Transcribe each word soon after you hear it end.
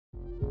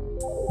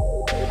Hello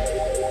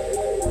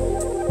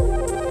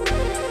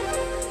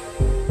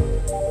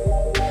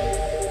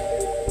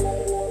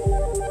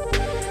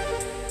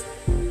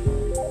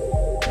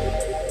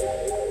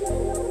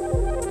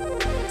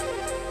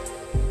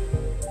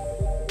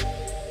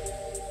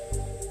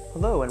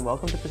and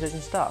welcome to Precision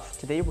Stuff.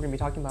 Today we're going to be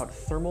talking about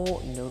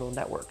thermal nodal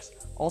networks,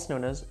 also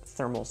known as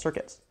thermal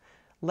circuits.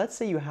 Let's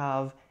say you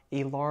have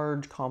a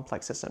large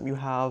complex system. You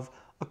have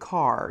a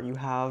car, you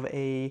have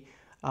a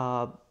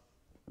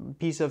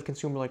piece of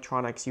consumer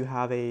electronics, you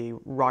have a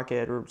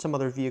rocket or some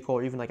other vehicle,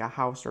 or even like a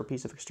house or a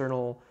piece of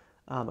external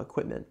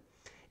equipment.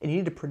 And you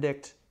need to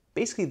predict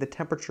basically the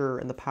temperature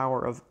and the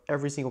power of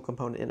every single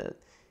component in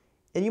it.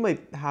 And you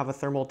might have a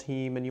thermal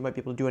team and you might be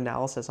able to do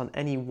analysis on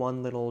any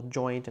one little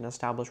joint and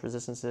establish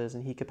resistances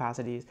and heat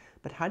capacities,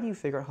 but how do you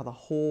figure out how the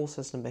whole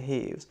system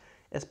behaves,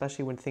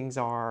 especially when things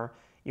are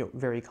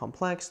very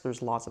complex,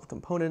 there's lots of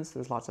components,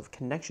 there's lots of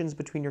connections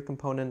between your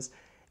components,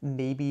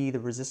 maybe the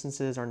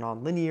resistances are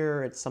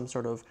nonlinear, it's some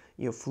sort of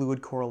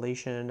fluid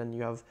correlation and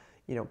you have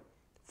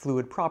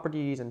fluid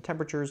properties and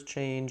temperatures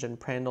change and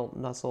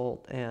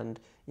Prandtl-Nusselt and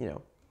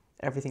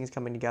everything's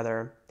coming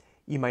together.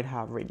 You might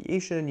have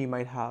radiation, you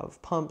might have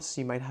pumps,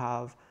 you might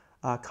have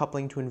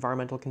coupling to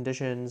environmental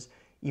conditions,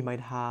 you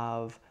might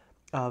have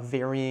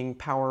varying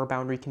power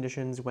boundary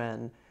conditions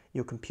when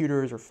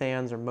computers or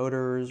fans or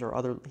motors or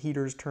other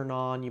heaters turn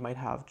on, you might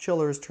have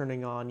chillers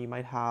turning on, you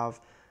might have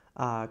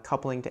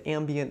coupling to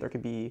ambient, there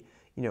could be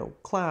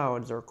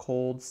clouds or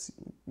cold,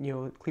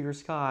 clear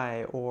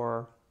sky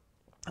or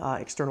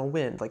external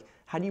wind. Like,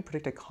 how do you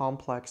predict a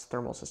complex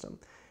thermal system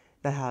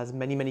that has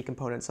many, many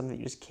components, something that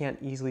you just can't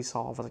easily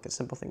solve with like a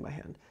simple thing by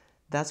hand?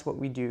 That's what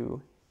we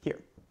do here.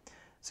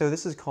 So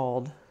this is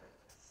called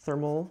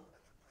thermal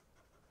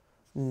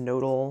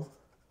nodal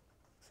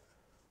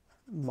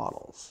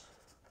models.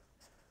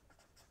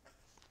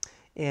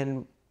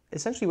 And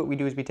essentially what we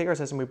do is we take our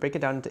system, we break it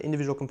down into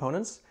individual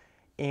components,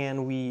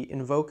 and we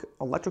invoke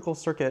electrical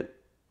circuit,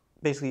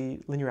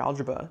 basically linear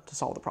algebra, to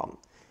solve the problem.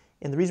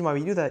 And the reason why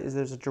we do that is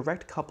there's a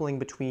direct coupling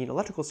between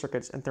electrical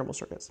circuits and thermal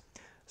circuits.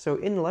 So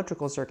in an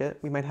electrical circuit,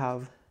 we might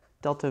have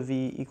delta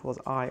V equals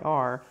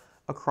IR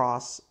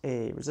across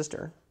a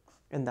resistor.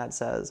 And that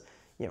says,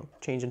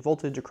 change in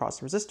voltage across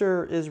the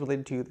resistor is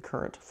related to the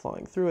current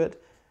flowing through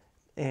it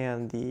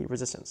and the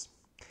resistance.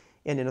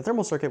 And in a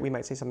thermal circuit, we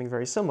might say something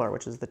very similar,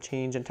 which is the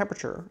change in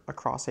temperature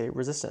across a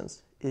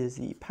resistance is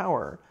the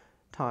power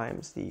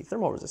times the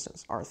thermal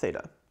resistance, R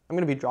theta. I'm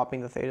going to be dropping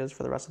the thetas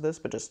for the rest of this,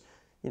 but just,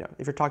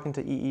 if you're talking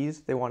to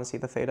EEs, they want to see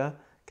the theta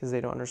because they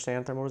don't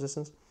understand thermal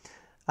resistance.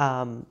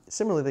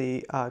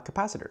 Similarly,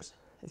 capacitors.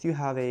 If you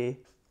have a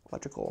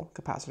electrical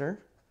capacitor,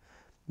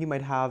 you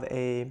might have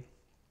a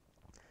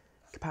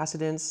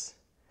capacitance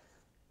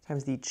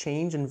times the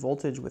change in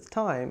voltage with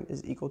time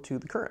is equal to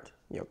the current.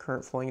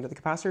 Current flowing into the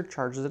capacitor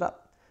charges it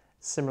up.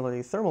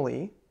 Similarly,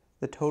 thermally,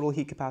 the total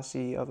heat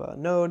capacity of a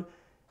node,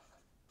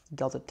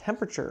 delta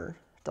temperature,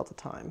 delta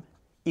time,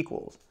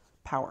 equals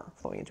power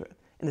flowing into it.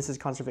 And this is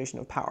conservation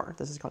of power.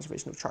 This is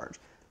conservation of charge.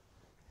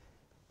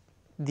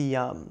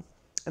 And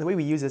the way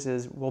we use this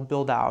is we'll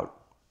build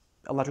out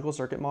electrical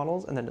circuit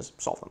models and then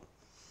just solve them.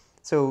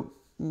 So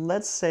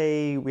let's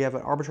say we have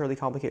an arbitrarily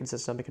complicated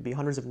system. It could be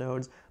hundreds of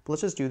nodes, but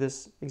let's just do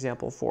this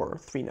example for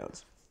 3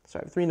 nodes. So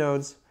I have 3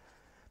 nodes,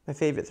 my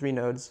favorite 3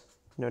 nodes,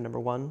 node number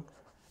 1,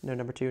 node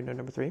number 2, node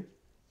number 3.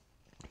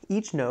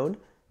 Each node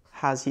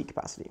has heat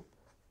capacity.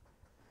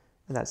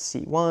 And that's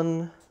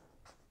C1,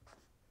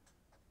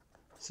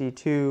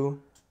 C2,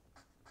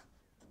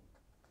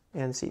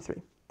 and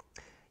C3.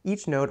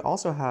 Each node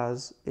also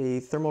has a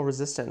thermal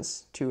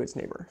resistance to its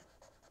neighbor.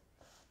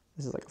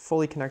 This is like a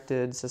fully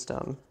connected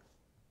system.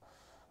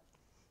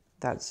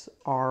 That's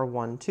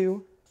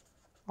R12,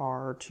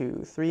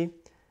 R23,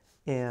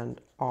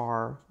 and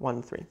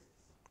R13.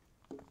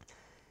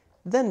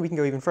 Then we can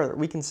go even further.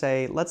 We can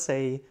say, let's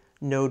say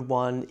node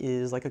 1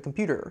 is like a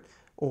computer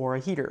or a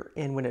heater,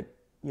 and when it,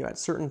 at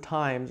certain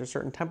times or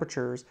certain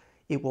temperatures,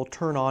 it will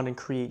turn on and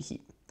create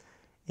heat.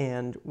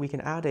 And we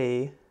can add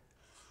a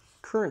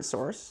current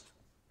source,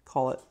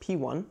 call it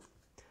P1,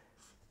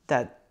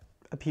 that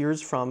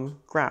appears from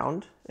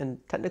ground, and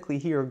technically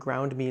here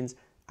ground means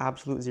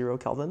absolute 0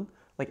 Kelvin.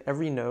 Like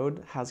every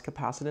node has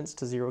capacitance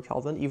to 0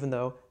 Kelvin, even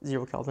though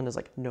 0 Kelvin is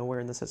like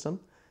nowhere in the system.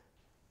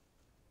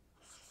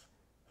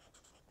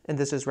 And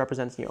this just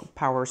represents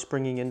power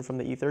springing in from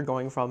the ether,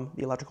 going from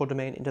the electrical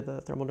domain into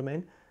the thermal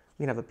domain.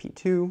 We can have a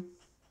P2,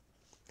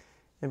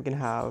 and we can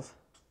have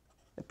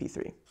a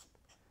P3.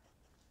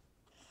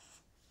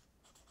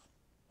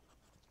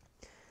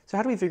 So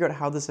how do we figure out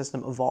how the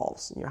system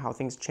evolves, how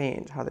things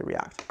change, how they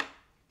react?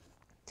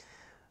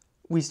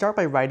 We start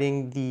by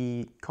writing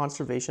the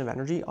conservation of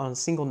energy on a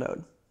single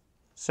node.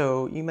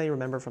 So you may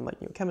remember from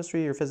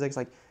chemistry or physics,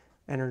 like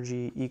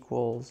energy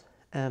equals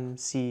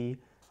mc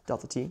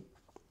delta T.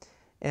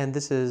 And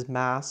this is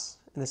mass,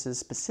 and this is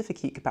specific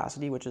heat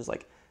capacity, which is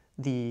like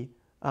the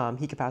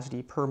heat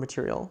capacity per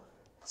material.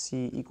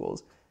 C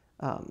equals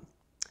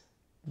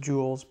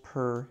joules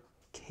per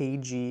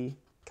kg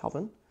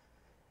Kelvin.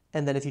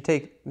 And then if you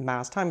take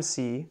mass times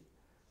C,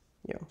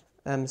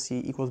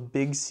 MC equals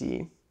big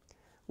C,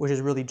 which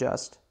is really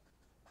just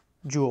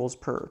joules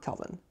per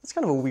Kelvin. It's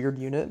kind of a weird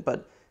unit,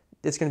 but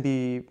it's going to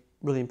be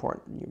really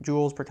important.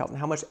 Joules per Kelvin,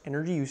 how much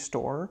energy you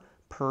store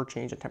per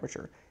change in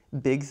temperature.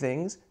 Big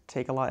things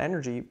take a lot of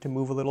energy to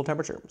move a little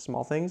temperature.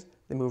 Small things,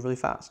 they move really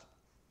fast.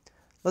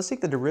 Let's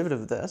take the derivative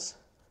of this.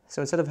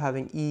 So instead of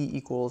having E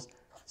equals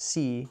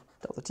C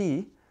delta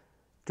T,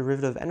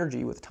 derivative of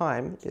energy with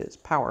time is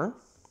power.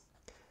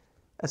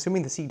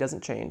 Assuming the C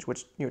doesn't change,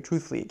 which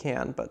truthfully it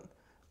can, but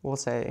we'll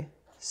say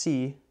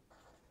C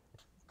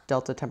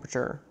delta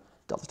temperature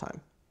delta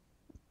time.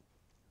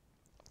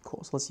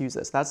 Cool, so let's use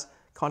this. That's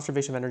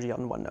conservation of energy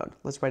on one node.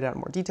 Let's write it out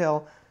in more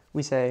detail.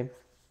 We say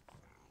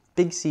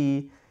big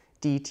C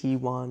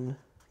dt1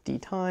 d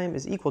time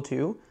is equal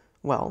to,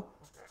 well,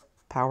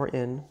 power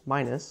in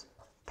minus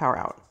power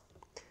out.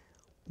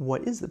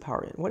 What is the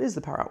power in? What is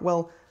the power out?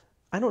 Well,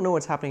 I don't know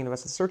what's happening in the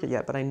rest of the circuit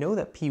yet, but I know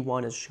that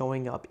P1 is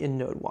showing up in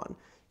node 1.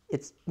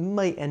 It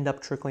might end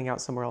up trickling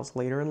out somewhere else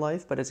later in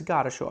life, but it's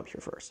got to show up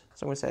here first.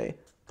 So I'm going to say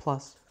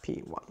plus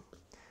P1.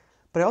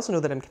 But I also know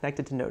that I'm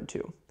connected to node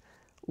 2.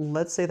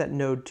 Let's say that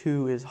node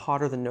 2 is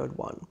hotter than node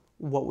 1.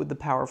 What would the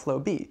power flow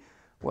be?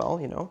 Well,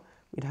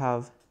 we'd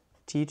have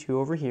T2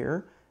 over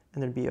here,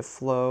 and there'd be a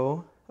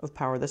flow of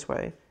power this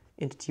way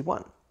into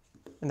T1.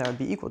 And that would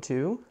be equal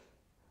to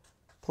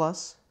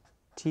plus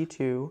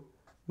T2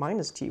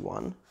 minus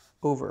T1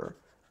 over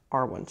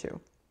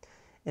R12.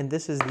 And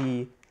this is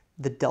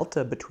the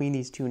delta between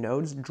these two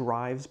nodes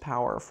drives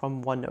power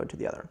from one node to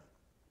the other.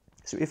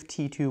 So if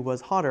T2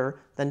 was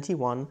hotter than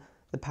T1,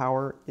 the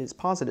power is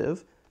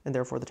positive, and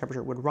therefore the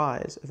temperature would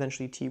rise.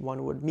 Eventually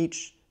T1 would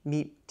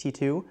meet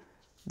T2.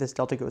 This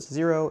delta goes to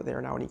 0. They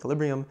are now in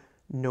equilibrium.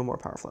 No more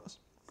power flows.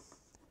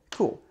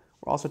 Cool.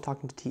 We're also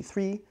talking to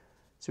T3,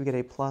 so we get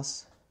a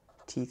plus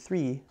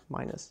T3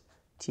 minus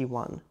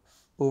T1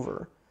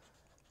 over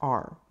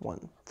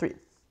R13.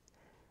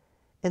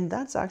 And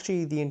that's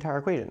actually the entire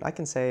equation. I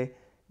can say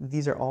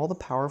these are all the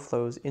power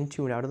flows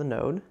into and out of the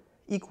node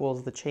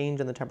equals the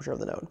change in the temperature of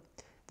the node.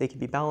 They could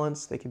be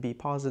balanced, they could be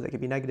positive, they could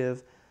be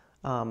negative.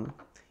 You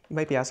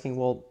might be asking,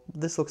 well,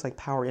 this looks like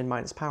power in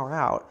minus power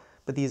out,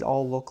 but these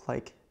all look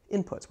like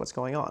inputs. What's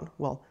going on?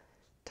 Well,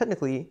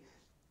 technically,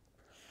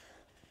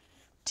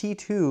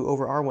 T2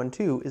 over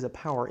R12 is a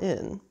power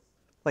in.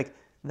 Like,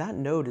 that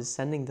node is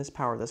sending this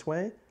power this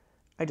way.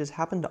 I just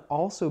happen to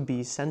also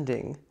be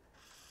sending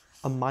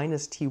a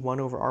minus T1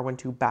 over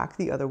R12 back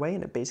the other way,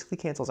 and it basically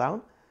cancels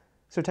out.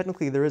 So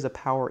technically, there is a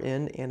power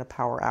in and a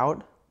power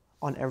out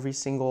on every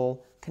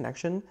single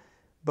connection,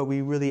 but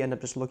we really end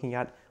up just looking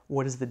at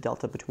what is the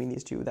delta between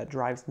these two that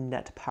drives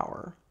net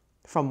power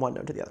from one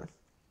node to the other.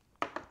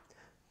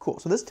 Cool,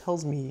 so this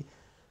tells me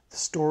the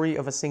story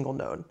of a single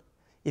node.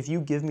 If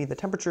you give me the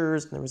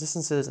temperatures and the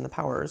resistances and the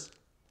powers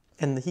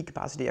and the heat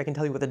capacity, I can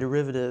tell you what the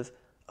derivative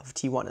of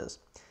T1 is.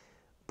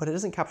 But it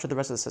doesn't capture the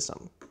rest of the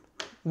system.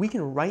 We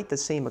can write the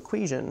same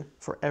equation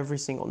for every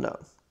single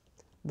node.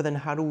 But then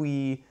how do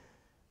we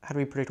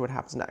predict what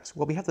happens next?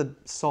 Well, we have to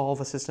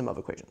solve a system of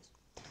equations.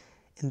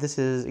 And this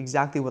is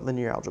exactly what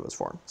linear algebra is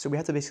for. So we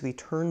have to basically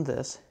turn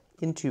this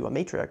into a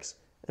matrix,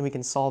 and we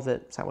can solve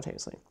it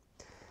simultaneously.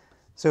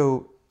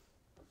 So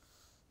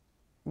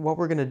what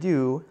we're going to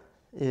do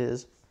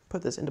is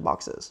put this into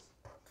boxes.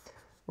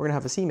 We're going to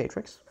have a C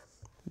matrix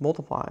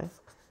multiply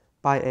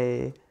by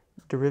a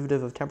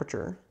derivative of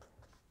temperature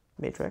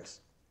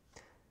matrix,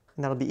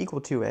 and that'll be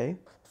equal to a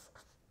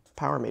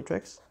power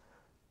matrix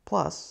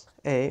plus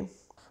a,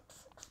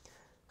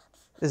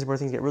 this is where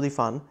things get really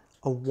fun,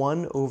 a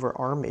 1 over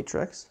R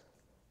matrix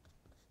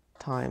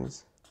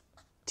times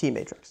T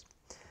matrix.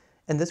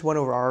 And this 1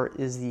 over R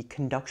is the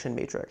conduction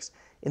matrix.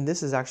 And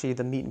this is actually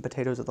the meat and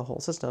potatoes of the whole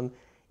system.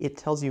 It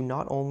tells you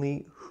not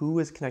only who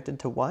is connected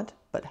to what,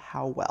 but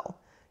how well.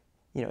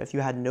 If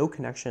you had no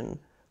connection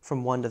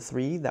from 1 to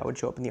 3, that would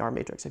show up in the R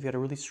matrix. If you had a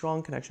really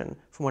strong connection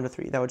from 1 to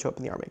 3, that would show up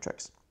in the R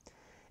matrix.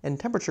 And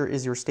temperature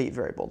is your state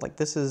variable. Like,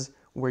 this is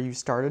where you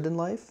started in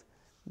life.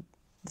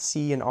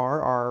 C and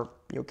R are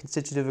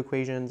constitutive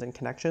equations and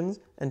connections,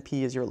 and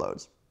P is your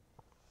loads.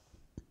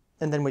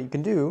 And then what you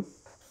can do,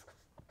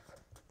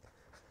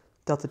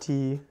 delta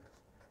T,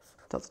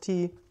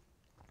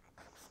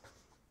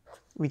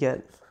 we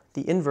get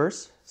the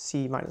inverse,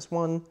 C minus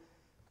 1,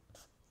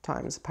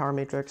 times the power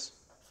matrix,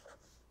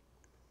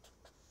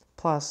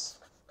 plus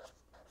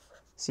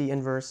C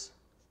inverse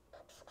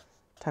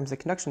times the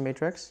conduction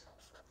matrix,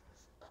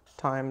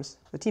 times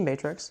the T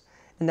matrix.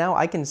 And now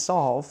I can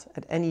solve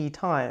at any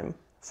time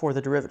for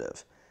the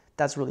derivative.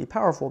 That's really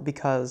powerful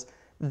because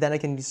then I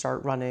can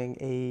start running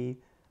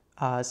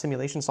a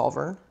simulation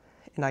solver,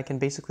 and I can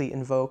basically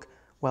invoke,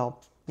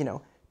 well,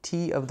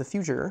 T of the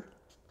future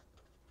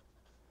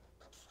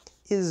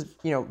is,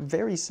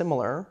 very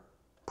similar,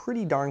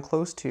 pretty darn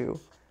close to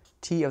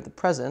T of the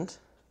present,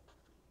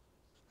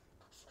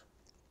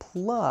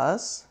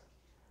 plus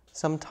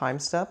some time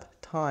step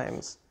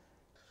times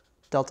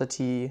delta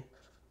T.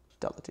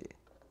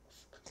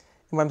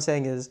 And what I'm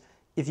saying is,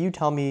 if you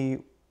tell me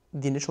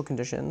the initial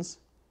conditions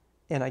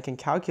and I can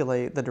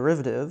calculate the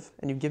derivative,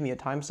 and you give me a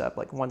time step,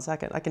 like 1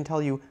 second, I can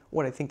tell you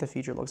what I think the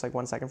future looks like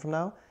 1 second from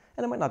now,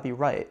 and it might not be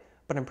right,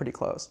 but I'm pretty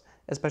close,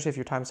 especially if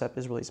your time step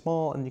is really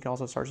small, and you can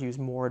also start to use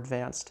more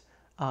advanced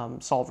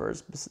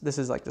solvers. This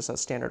is like just a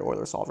standard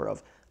Euler solver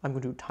of, I'm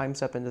going to time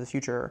step into the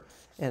future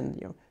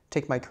and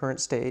take my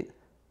current state,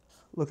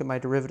 look at my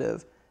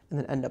derivative, and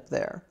then end up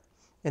there.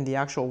 In the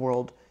actual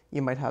world,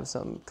 you might have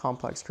some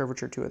complex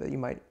curvature to it that you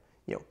might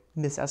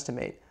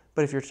misestimate,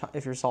 but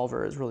if your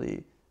solver is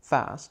really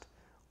fast,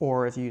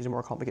 or if you use a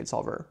more complicated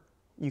solver,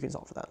 you can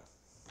solve for that.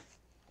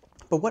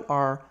 But what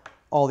are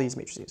all these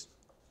matrices?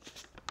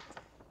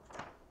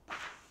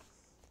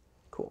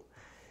 Cool.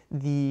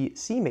 The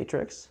C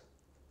matrix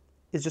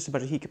is just a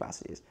bunch of heat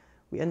capacities.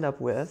 We end up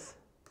with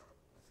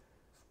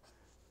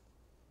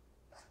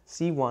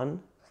C1,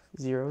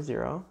 0,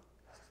 0,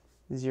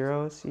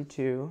 0,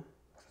 C2,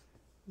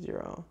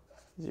 0,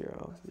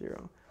 0,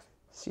 0,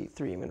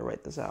 C3, I'm going to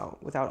write this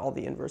out without all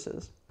the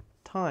inverses,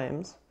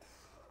 times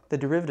the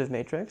derivative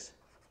matrix,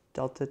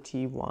 delta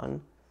T1,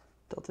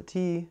 delta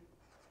T,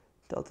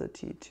 delta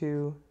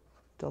T2,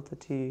 delta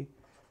T,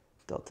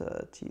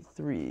 delta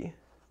T3,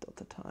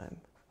 delta time,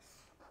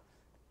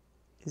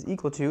 is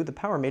equal to the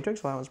power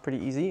matrix. Well, that one's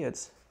pretty easy.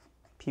 It's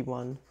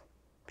P1,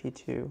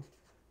 P2,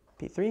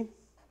 P3,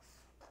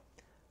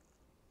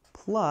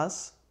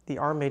 plus the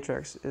R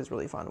matrix is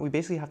really fun. We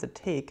basically have to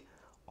take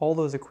all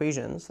those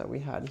equations that we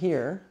had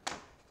here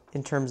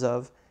in terms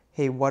of,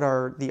 hey, what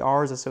are the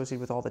R's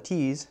associated with all the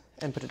T's,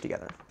 and put it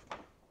together.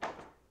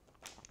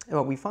 And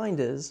what we find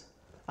is,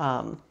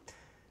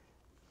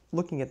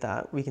 looking at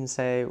that, we can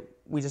say,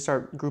 we just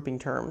start grouping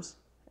terms,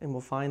 and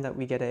we'll find that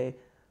we get a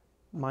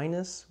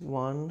minus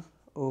 1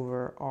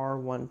 over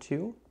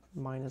R12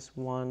 minus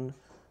 1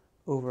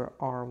 over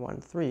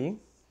R13.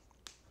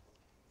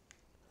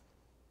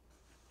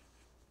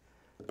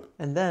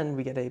 And then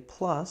we get a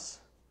plus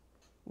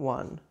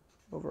 1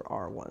 over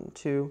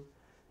R12,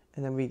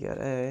 and then we get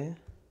a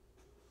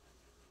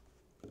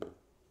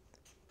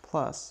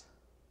plus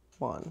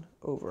 1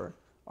 over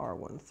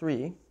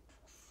R13,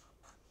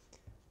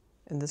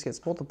 and this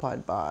gets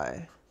multiplied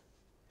by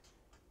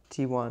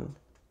T1,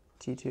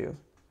 T2,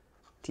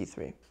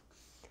 T3.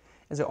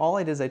 And so all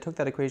I did is I took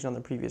that equation on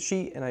the previous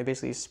sheet and I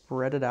basically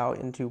spread it out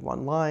into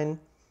one line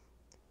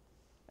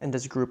and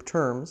just group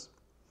terms.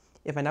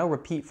 If I now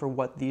repeat for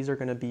what these are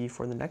going to be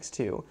for the next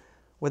two,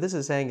 what this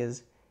is saying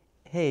is,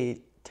 hey,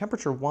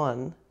 temperature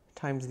 1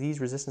 times these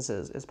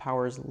resistances is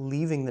powers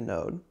leaving the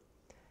node,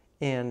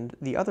 and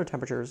the other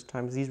temperatures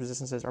times these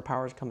resistances are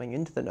powers coming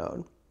into the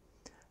node.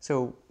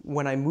 So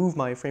when I move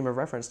my frame of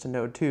reference to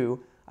node 2,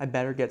 I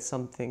better get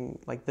something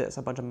like this,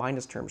 a bunch of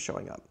minus terms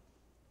showing up.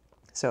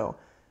 So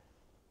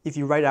if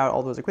you write out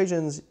all those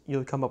equations,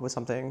 you'll come up with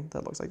something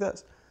that looks like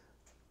this.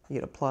 You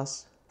get a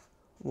plus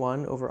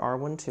 1 over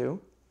R12.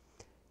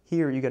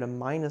 Here you get a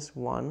minus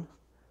 1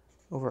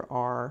 over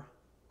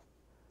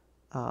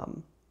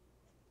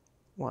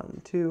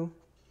R12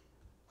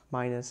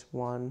 minus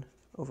 1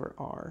 over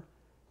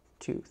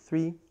R23.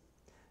 And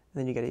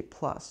then you get a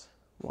plus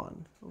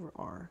 1 over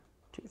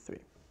R23.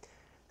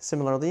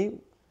 Similarly,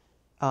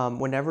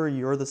 whenever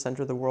you're the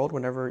center of the world,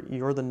 whenever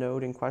you're the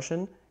node in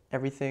question,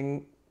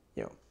 everything,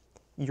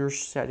 you're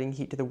shedding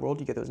heat to the world,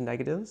 you get those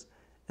negatives,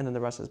 and then the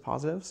rest is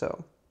positive.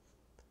 So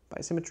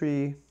by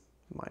symmetry,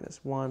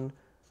 minus 1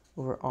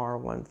 over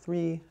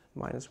R13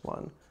 minus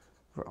 1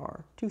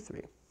 over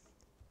R23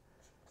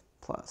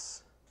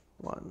 plus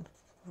 1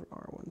 over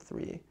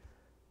R13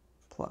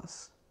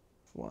 plus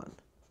 1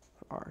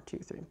 over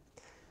R23.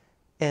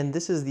 And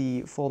this is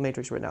the full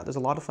matrix right now. There's a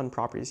lot of fun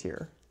properties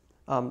here.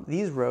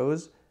 These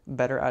rows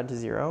better add to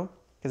 0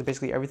 because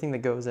basically everything that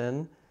goes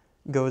in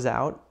goes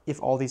out if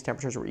all these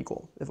temperatures were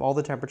equal. If all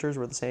the temperatures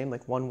were the same,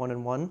 like 1, 1,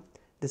 and 1,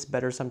 this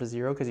better sum to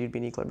 0 because you'd be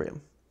in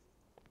equilibrium.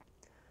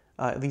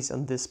 At least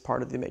on this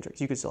part of the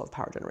matrix. You could still have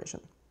power generation.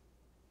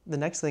 The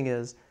next thing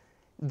is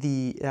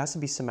it has to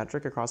be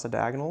symmetric across the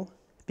diagonal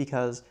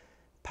because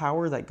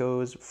power that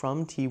goes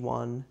from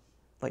T1,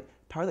 like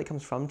power that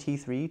comes from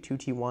T3 to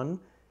T1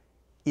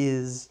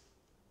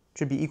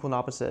 should be equal and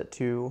opposite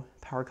to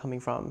power coming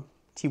from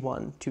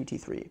T1 to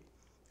T3.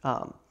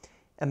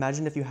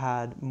 Imagine if you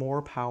had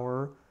more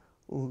power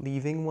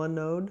leaving one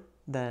node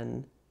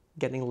than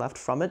getting left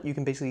from it. You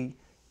can basically,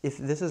 if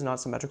this is not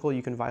symmetrical,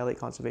 you can violate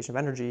conservation of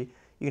energy.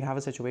 You can have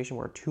a situation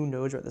where two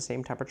nodes are at the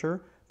same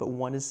temperature, but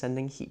one is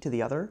sending heat to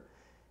the other.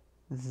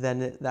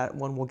 Then that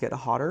one will get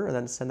hotter and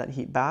then send that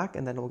heat back,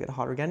 and then it will get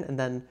hotter again. And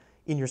then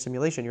in your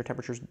simulation, your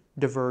temperatures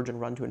diverge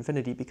and run to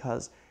infinity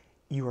because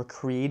you are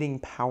creating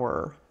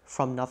power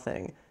from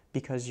nothing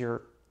because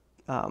your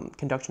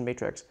conduction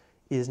matrix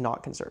is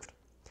not conserved.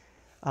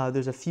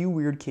 There's a few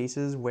weird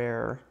cases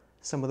where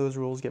some of those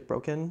rules get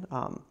broken.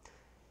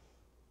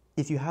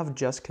 If you have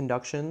just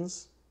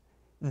conductions,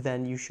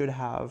 then you should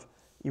have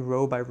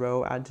row by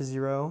row add to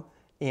 0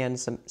 and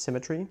some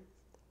symmetry.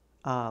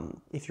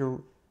 If you're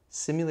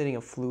simulating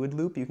a fluid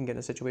loop, you can get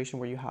a situation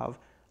where you have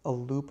a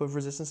loop of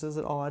resistances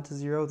that all add to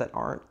 0 that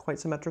aren't quite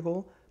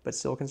symmetrical but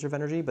still conserve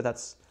energy, but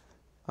that's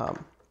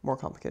more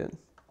complicated.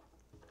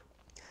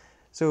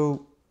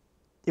 So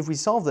if we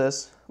solve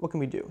this, what can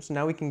we do? So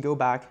now we can go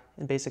back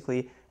and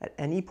basically at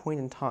any point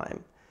in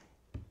time,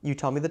 you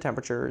tell me the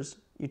temperatures,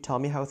 you tell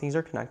me how things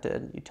are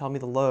connected, you tell me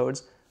the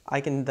loads,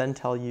 I can then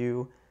tell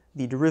you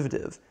the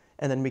derivative,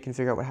 and then we can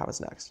figure out what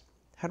happens next.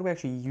 How do we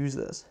actually use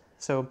this?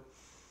 So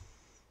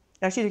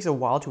it actually takes a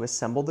while to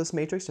assemble this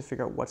matrix to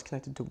figure out what's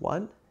connected to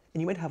what,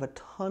 and you might have a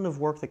ton of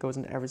work that goes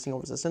into every single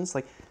resistance.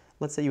 Like,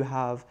 let's say you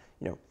have,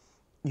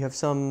 you have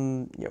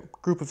some,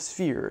 group of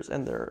spheres,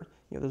 and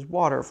there's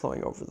water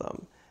flowing over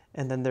them,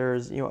 and then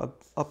there's,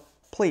 a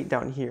plate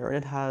down here, and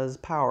it has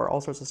power,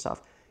 all sorts of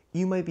stuff.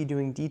 You might be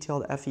doing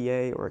detailed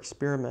FEA or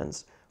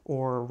experiments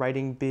or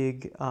writing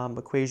big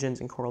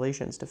equations and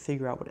correlations to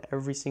figure out what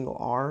every single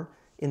R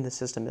in the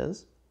system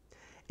is.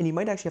 And you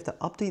might actually have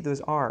to update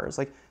those R's.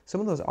 Like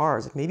some of those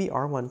R's, like maybe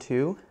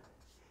R12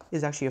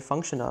 is actually a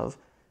function of,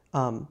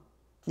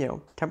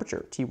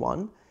 temperature,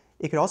 T1.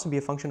 It could also be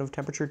a function of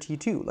temperature,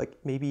 T2. Like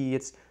maybe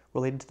it's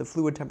related to the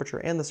fluid temperature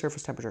and the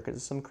surface temperature because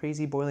it's some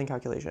crazy boiling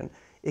calculation.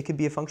 It could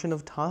be a function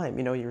of time,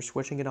 you're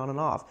switching it on and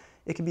off.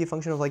 It could be a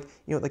function of like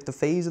the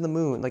phase of the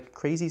moon, like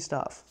crazy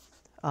stuff.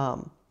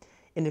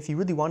 And if you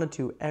really wanted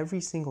to,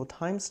 every single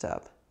time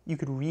step, you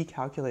could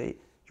recalculate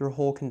your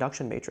whole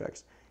conduction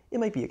matrix.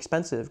 It might be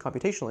expensive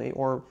computationally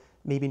or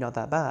maybe not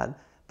that bad,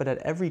 but at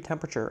every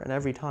temperature and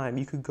every time,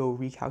 you could go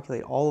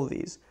recalculate all of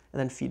these and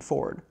then feed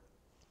forward.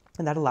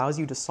 And that allows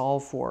you to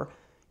solve for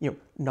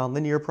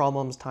nonlinear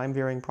problems, time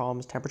varying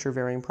problems, temperature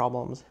varying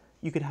problems.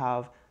 You could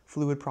have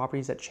fluid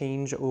properties that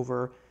change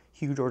over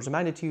huge orders of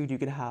magnitude. You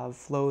could have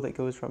flow that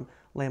goes from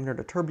laminar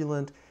to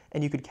turbulent,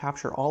 and you could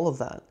capture all of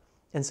that.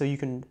 And so you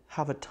can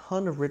have a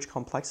ton of rich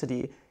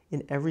complexity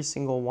in every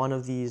single one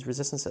of these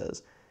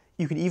resistances.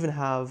 You could even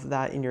have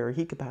that in your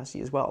heat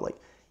capacity as well. Like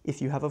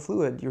if you have a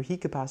fluid, your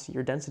heat capacity,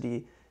 your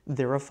density,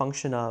 they're a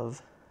function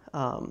of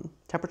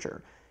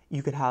temperature.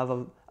 You could have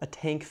a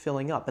tank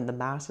filling up and the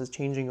mass is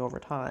changing over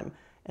time,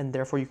 and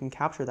therefore you can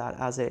capture that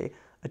as a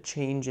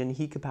change in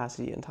heat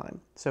capacity in time.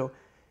 So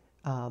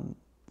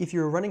if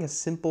you're running a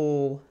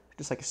simple,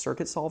 just like a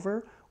circuit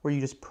solver, where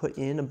you just put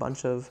in a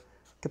bunch of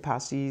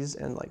capacities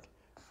and like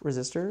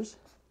resistors,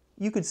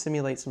 you could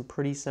simulate some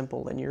pretty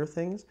simple linear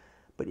things.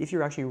 But if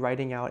you're actually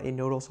writing out a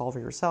nodal solver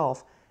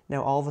yourself,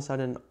 now all of a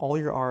sudden all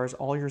your R's,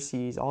 all your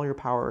C's, all your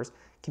powers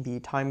can be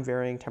time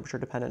varying, temperature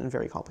dependent, and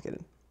very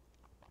complicated.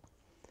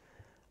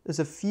 There's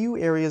a few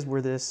areas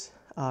where this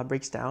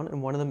breaks down,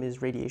 and one of them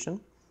is radiation.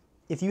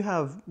 If you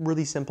have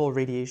really simple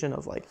radiation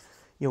of like,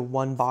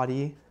 one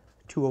body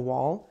to a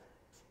wall,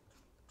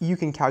 you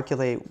can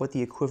calculate what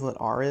the equivalent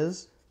R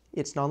is.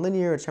 It's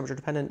nonlinear, it's temperature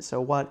dependent,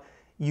 so what?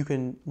 You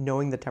can,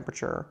 knowing the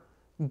temperature,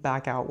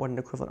 back out what an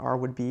equivalent R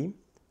would be.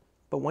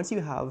 But once you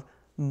have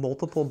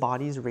multiple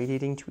bodies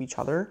radiating to each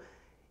other,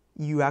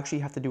 you actually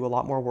have to do a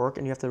lot more work,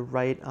 and you have to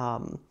write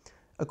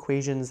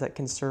equations that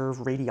conserve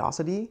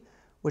radiosity,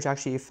 which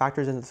actually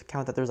factors into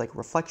account that there's like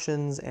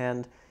reflections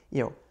and,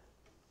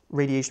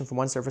 radiation from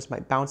one surface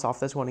might bounce off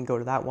this one and go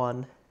to that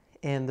one.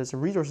 And there's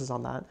some resources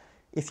on that.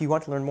 If you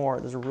want to learn more,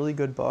 there's a really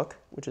good book,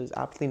 which is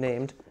aptly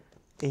named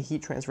A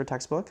Heat Transfer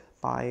Textbook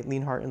by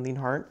Lienhardt and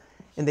Lienhardt.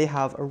 And they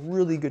have a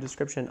really good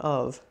description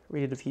of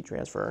radiative heat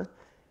transfer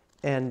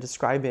and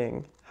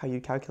describing how you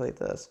calculate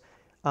this.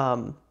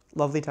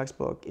 Lovely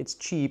textbook. It's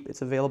cheap.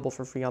 It's available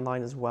for free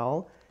online as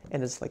well.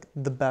 And it's like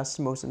the best,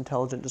 most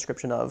intelligent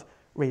description of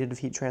radiative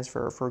heat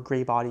transfer for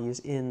gray bodies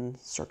in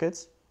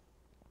circuits.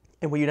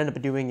 And what you'd end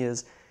up doing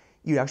is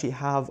you'd actually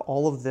have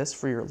all of this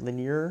for your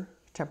linear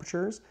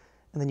temperatures,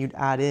 and then you'd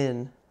add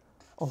in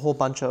a whole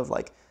bunch of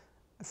like,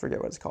 I forget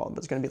what it's called, but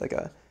it's going to be like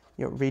a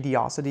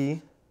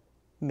radiosity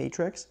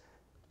matrix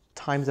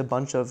times a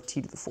bunch of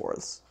t to the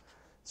fourths.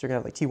 So you're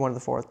going to have like t1 to the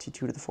fourth, t2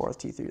 to the fourth,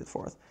 t3 to the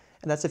fourth.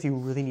 And that's if you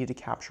really need to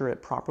capture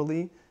it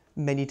properly.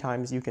 Many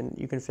times you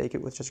can fake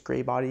it with just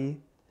gray body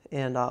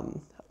and a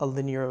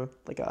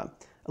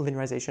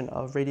linearization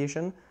of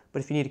radiation.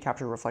 But if you need to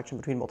capture reflection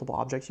between multiple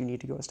objects, you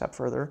need to go a step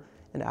further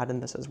and add in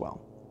this as well.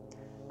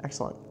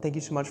 Excellent. Thank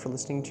you so much for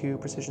listening to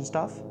Precision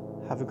Stuff.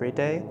 Have a great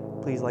day.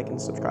 Please like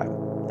and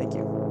subscribe. Thank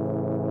you.